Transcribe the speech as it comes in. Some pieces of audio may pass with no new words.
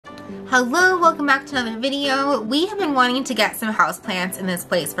Hello, welcome back to another video. We have been wanting to get some houseplants in this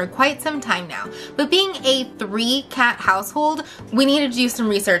place for quite some time now, but being a 3-cat household, we needed to do some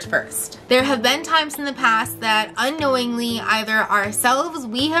research first. There have been times in the past that unknowingly, either ourselves,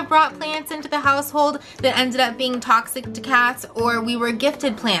 we have brought plants into the household that ended up being toxic to cats, or we were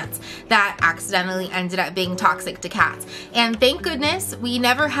gifted plants that accidentally ended up being toxic to cats. And thank goodness we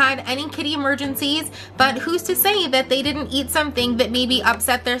never had any kitty emergencies, but who's to say that they didn't eat something that maybe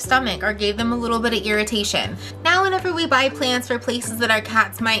upset their stomach or gave them a little bit of irritation. Now whenever we buy plants for places that our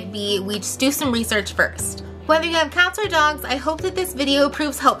cats might be, we just do some research first. Whether you have cats or dogs, I hope that this video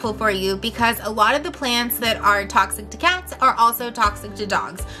proves helpful for you because a lot of the plants that are toxic to cats are also toxic to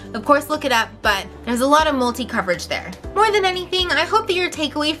dogs. Of course, look it up, but there's a lot of multi-coverage there. More than anything, I hope that your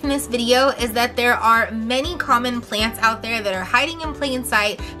takeaway from this video is that there are many common plants out there that are hiding in plain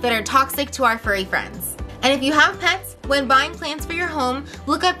sight that are toxic to our furry friends. And if you have pets, when buying plants for your home,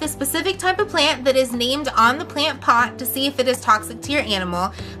 look up the specific type of plant that is named on the plant pot to see if it is toxic to your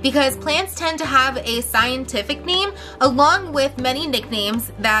animal, because plants tend to have a scientific name along with many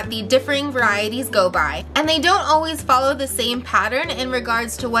nicknames that the differing varieties go by, and they don't always follow the same pattern in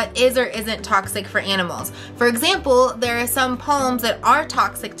regards to what is or isn't toxic for animals. For example, there are some palms that are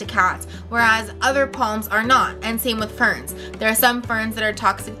toxic to cats, whereas other palms are not, and same with ferns. There are some ferns that are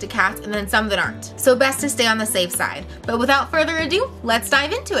toxic to cats and then some that aren't. So best to stay on the safe side. But without further ado, let's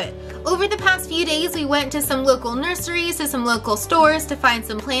dive into it. Over the past few days, we went to some local nurseries, to some local stores to find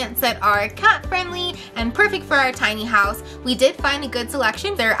some plants that are cat friendly and perfect for our tiny house. We did find a good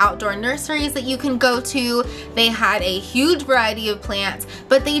selection. There are outdoor nurseries that you can go to. They had a huge variety of plants,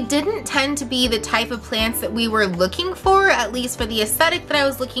 but they didn't tend to be the type of plants that we were looking for, at least for the aesthetic that I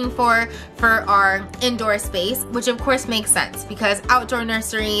was looking for our indoor space, which of course makes sense because outdoor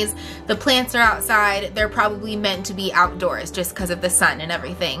nurseries, the plants are outside, they're probably meant to be outdoors just because of the sun and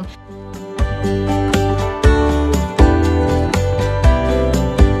everything.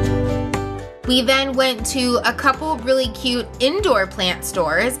 We then went to a couple really cute indoor plant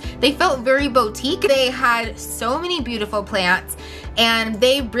stores. They felt very boutique. They had so many beautiful plants and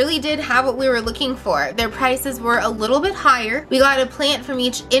they really did have what we were looking for. Their prices were a little bit higher. We got a plant from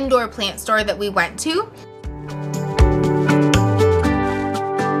each indoor plant store that we went to.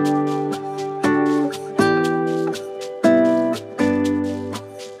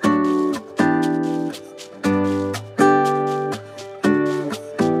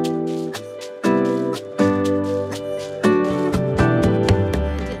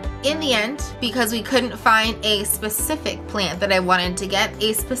 Because we couldn't find a specific plant that I wanted to get,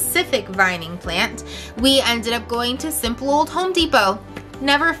 a specific vining plant, we ended up going to Simple Old Home Depot.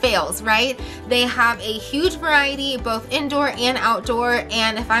 Never fails, right? They have a huge variety, both indoor and outdoor,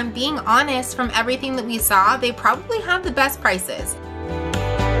 and if I'm being honest, from everything that we saw, they probably have the best prices.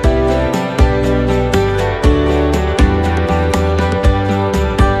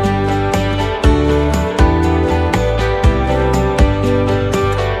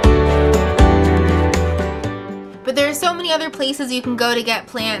 Other places you can go to get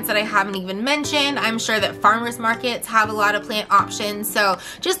plants that I haven't even mentioned. I'm sure that farmers markets have a lot of plant options, so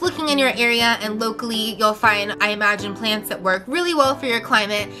just looking in your area and locally you'll find, I imagine, plants that work really well for your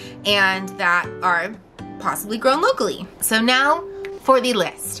climate and that are possibly grown locally. So now for the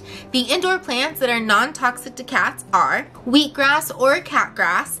list. The indoor plants that are non-toxic to cats are wheatgrass or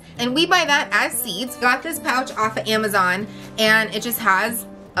catgrass, and we buy that as seeds. Got this pouch off of Amazon and it just has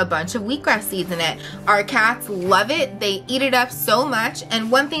a bunch of wheatgrass seeds in it. Our cats love it. They eat it up so much,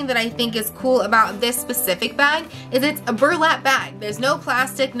 and one thing that I think is cool about this specific bag is it's a burlap bag. There's no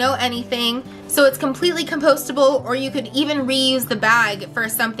plastic, no anything, so it's completely compostable, or you could even reuse the bag for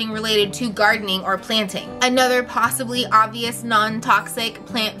something related to gardening or planting. Another possibly obvious non-toxic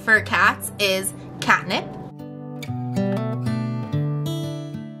plant for cats is catnip.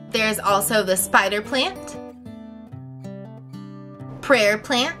 There's also the spider plant, prayer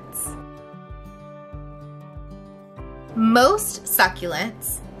plants, most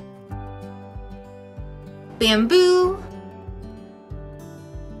succulents, bamboo,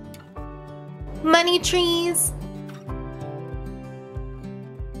 money trees,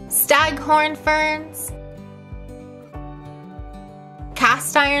 staghorn ferns,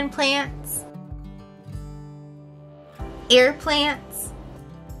 cast iron plants, air plants,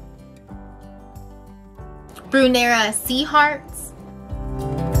 Brunera sea hearts,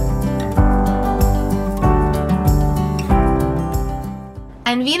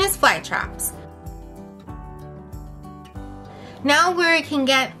 and Venus flytraps. Now where it can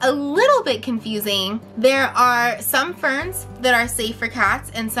get a little bit confusing, there are some ferns that are safe for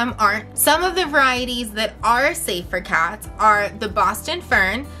cats and some aren't. Some of the varieties that are safe for cats are the Boston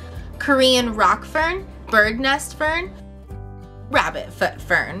fern, Korean rock fern, bird nest fern, rabbit foot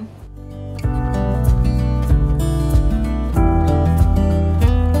fern.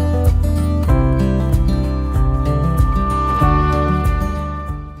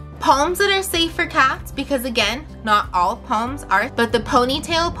 Palms that are safe for cats, because again, not all palms are, but the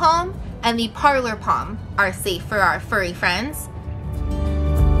ponytail palm and the parlor palm are safe for our furry friends.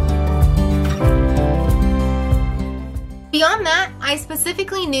 Beyond that, I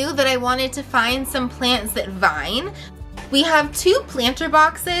specifically knew that I wanted to find some plants that vine. We have 2 planter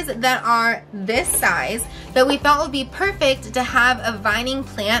boxes that are this size that we thought would be perfect to have a vining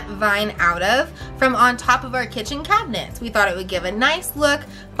plant vine out of from on top of our kitchen cabinets. We thought it would give a nice look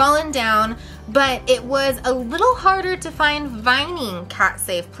fallen down, but it was a little harder to find vining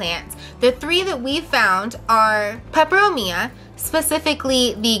cat-safe plants. The 3 that we found are peperomia,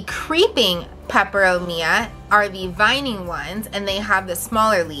 specifically the creeping peperomia are the vining ones, and they have the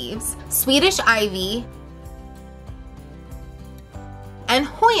smaller leaves. Swedish ivy and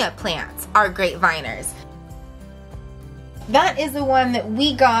Hoya plants are great viners. That is the one that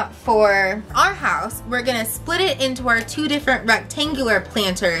we got for our house. We're gonna split it into our 2 different rectangular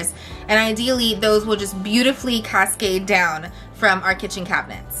planters, and ideally those will just beautifully cascade down from our kitchen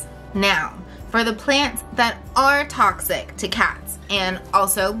cabinets. Now, for the plants that are toxic to cats and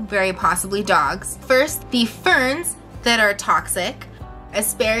also very possibly dogs. First, the ferns that are toxic: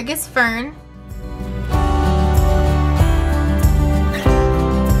 asparagus fern,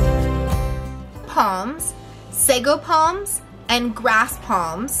 palms, sago palms, and grass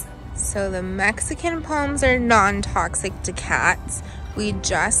palms. So the Mexican palms are non-toxic to cats. We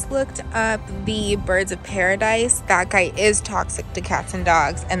just looked up the birds of paradise. That guy is toxic to cats and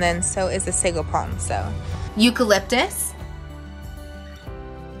dogs, and then so is the sago palm. So eucalyptus,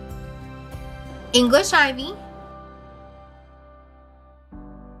 English ivy,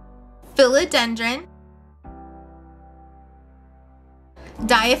 philodendron,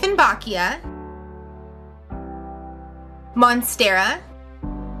 Dieffenbachia, monstera,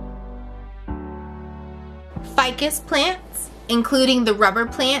 ficus plants, including the rubber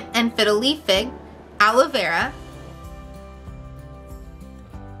plant and fiddle leaf fig, aloe vera,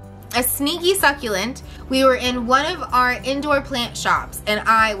 a sneaky succulent. We were in one of our indoor plant shops and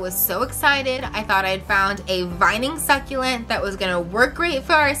I was so excited. I thought I'd found a vining succulent that was gonna work great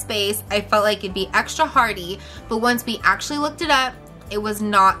for our space. I felt like it'd be extra hardy, but once we actually looked it up, it was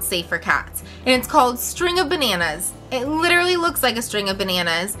not safe for cats. And it's called string of bananas. It literally looks like a string of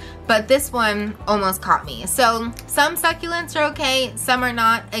bananas, but this one almost caught me. So some succulents are okay, some are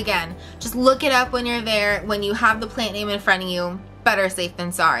not. Again, just look it up when you're there. When you have the plant name in front of you, better safe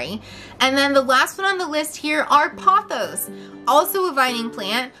than sorry. And then the last one on the list here are pothos, also a vining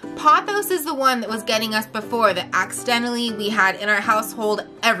plant. Pothos is the one that was getting us before, that accidentally we had in our household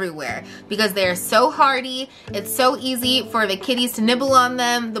everywhere because they're so hardy. It's so easy for the kitties to nibble on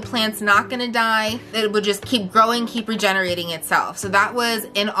them. The plant's not gonna die. It would just keep growing, keep regenerating itself. So that was,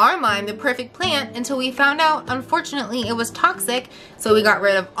 in our mind, the perfect plant until we found out, unfortunately, it was toxic. So we got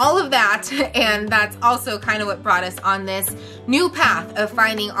rid of all of that, and that's also kind of what brought us on this new path of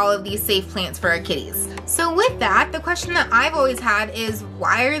finding all of these safe plants for our kitties. So with that, the question that I've always had is,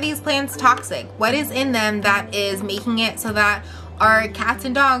 why are these plants toxic? What is in them that is making it so that our cats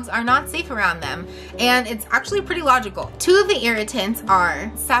and dogs are not safe around them? And it's actually pretty logical. 2 of the irritants are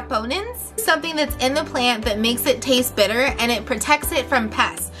saponins, something that's in the plant that makes it taste bitter and it protects it from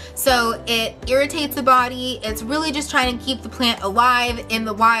pests. So it irritates the body. It's really just trying to keep the plant alive in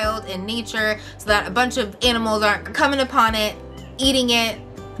the wild, in nature, so that a bunch of animals aren't coming upon it, eating it,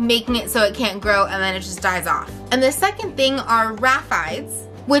 making it so it can't grow, and then it just dies off. And the second thing are rhaphides,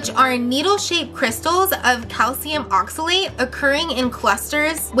 which are needle-shaped crystals of calcium oxalate occurring in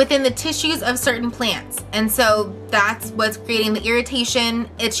clusters within the tissues of certain plants. And so that's what's creating the irritation,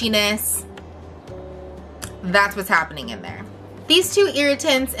 itchiness. That's what's happening in there. These 2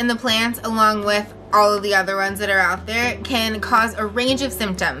 irritants in the plants, along with all of the other ones that are out there, can cause a range of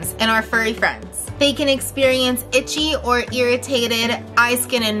symptoms in our furry friends. They can experience itchy or irritated eye,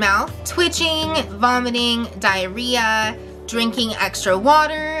 skin, and mouth, twitching, vomiting, diarrhea, drinking extra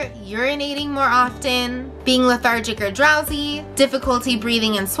water, urinating more often, being lethargic or drowsy, difficulty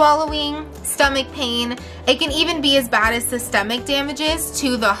breathing and swallowing, stomach pain. It can even be as bad as systemic damages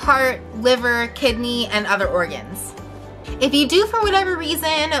to the heart, liver, kidney, and other organs. If you do, for whatever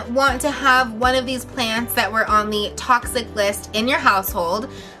reason, want to have one of these plants that were on the toxic list in your household,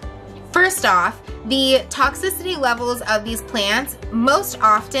 first off, the toxicity levels of these plants, most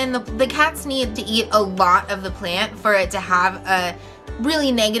often the cats need to eat a lot of the plant for it to have a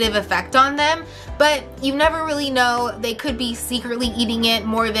really negative effect on them, but you never really know. They could be secretly eating it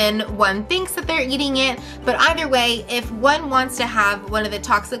more than one thinks that they're eating it. But either way, if one wants to have one of the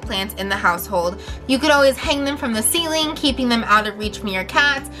toxic plants in the household, you could always hang them from the ceiling, keeping them out of reach from your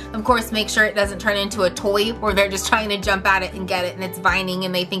cats. Of course, make sure it doesn't turn into a toy or they're just trying to jump at it and get it and it's vining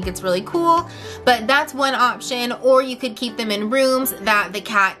and they think it's really cool. But that's one option. Or you could keep them in rooms that the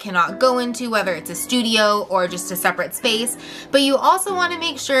cat cannot go into, whether it's a studio or just a separate space. But you also want to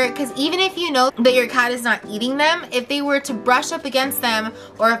make sure, because even if you know that your cat is not eating them, if they were to brush up against them,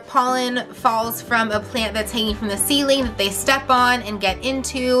 or if pollen falls from a plant that's hanging from the ceiling that they step on and get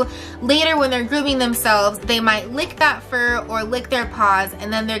into, later when they're grooming themselves, they might lick that fur or lick their paws,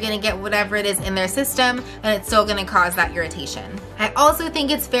 and then they're going to get whatever it is in their system, and it's still going to cause that irritation. I also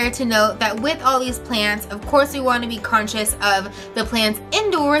think it's fair to note that with all these plants, of course we want to be conscious of the plants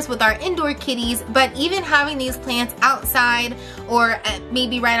indoors with our indoor kitties, but even having these plants outside or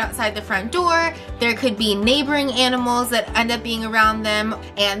maybe right outside the front door, there could be neighboring animals that end up being around them,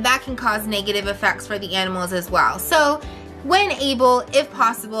 and that can cause negative effects for the animals as well. So when able, if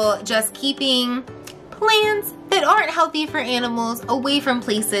possible, just keeping plants that aren't healthy for animals away from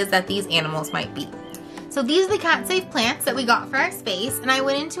places that these animals might be. So these are the cat-safe plants that we got for our space, and I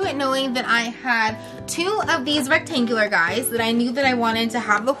went into it knowing that I had 2 of these rectangular guys that I knew that I wanted to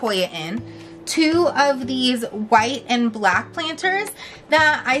have the Hoya in, 2 of these white and black planters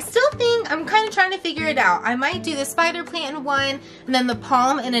that I still think I'm kind of trying to figure it out. I might do the spider plant in one and then the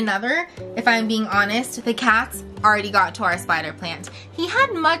palm in another. If I'm being honest, the cats already got to our spider plant. He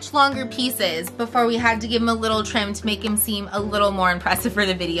had much longer pieces before we had to give him a little trim to make him seem a little more impressive for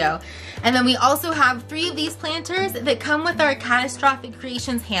the video. And then we also have 3 of these planters that come with our Catastrophic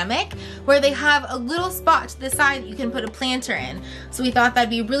Creations hammock, where they have a little spot to the side that you can put a planter in. So we thought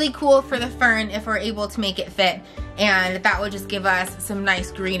that'd be really cool for the fern if we're able to make it fit, and that would just give us some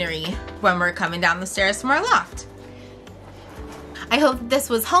nice greenery when we're coming down the stairs from our loft. I hope this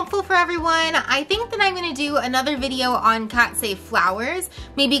was helpful for everyone. I think that I'm going to do another video on cat-safe flowers,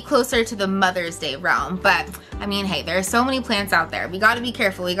 maybe closer to the Mother's Day realm, but I mean, hey, there are so many plants out there. We gotta be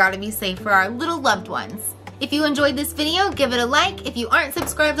careful, we gotta be safe for our little loved ones. If you enjoyed this video, give it a like. If you aren't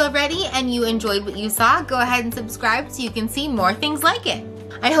subscribed already and you enjoyed what you saw, go ahead and subscribe so you can see more things like it.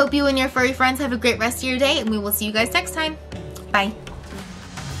 I hope you and your furry friends have a great rest of your day, and we will see you guys next time. Bye.